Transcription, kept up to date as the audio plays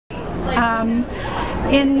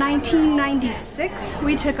In 1996,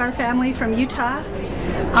 we took our family from Utah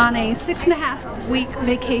on a 6.5-week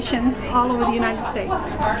vacation all over the United States.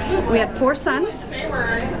 We had 4 sons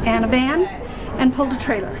and a van and pulled a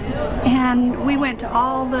trailer. And we went to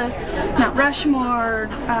all the Mount Rushmore,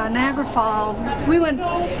 Niagara Falls. We went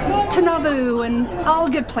to Nauvoo and all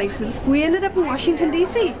good places. We ended up in Washington,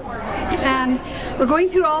 D.C. And we're going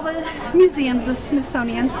through all the museums, the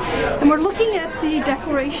Smithsonian's, and we're looking at the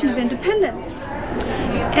Declaration of Independence.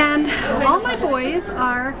 And all my boys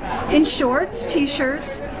are in shorts,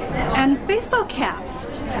 t-shirts, and baseball caps.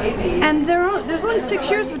 And there's only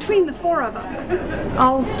 6 years between the 4 of them,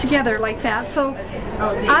 all together like that. So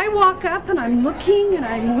I walk up and I'm looking and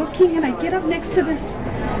I get up next to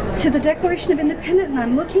the Declaration of Independence, and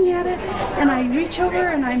I'm looking at it, and I reach over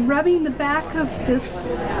and I'm rubbing the back of this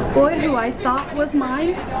boy who I thought was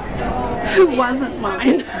mine, who wasn't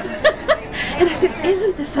mine. And I said,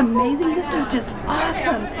 "Isn't this amazing? This is just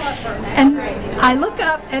awesome." And I look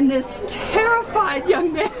up, and this terrified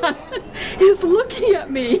young man is looking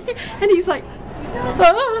at me, and he's like,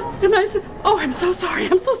 "Ah." And I said, "Oh, I'm so sorry,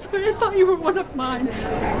 I thought you were one of mine."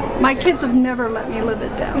 My kids have never let me live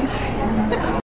it down.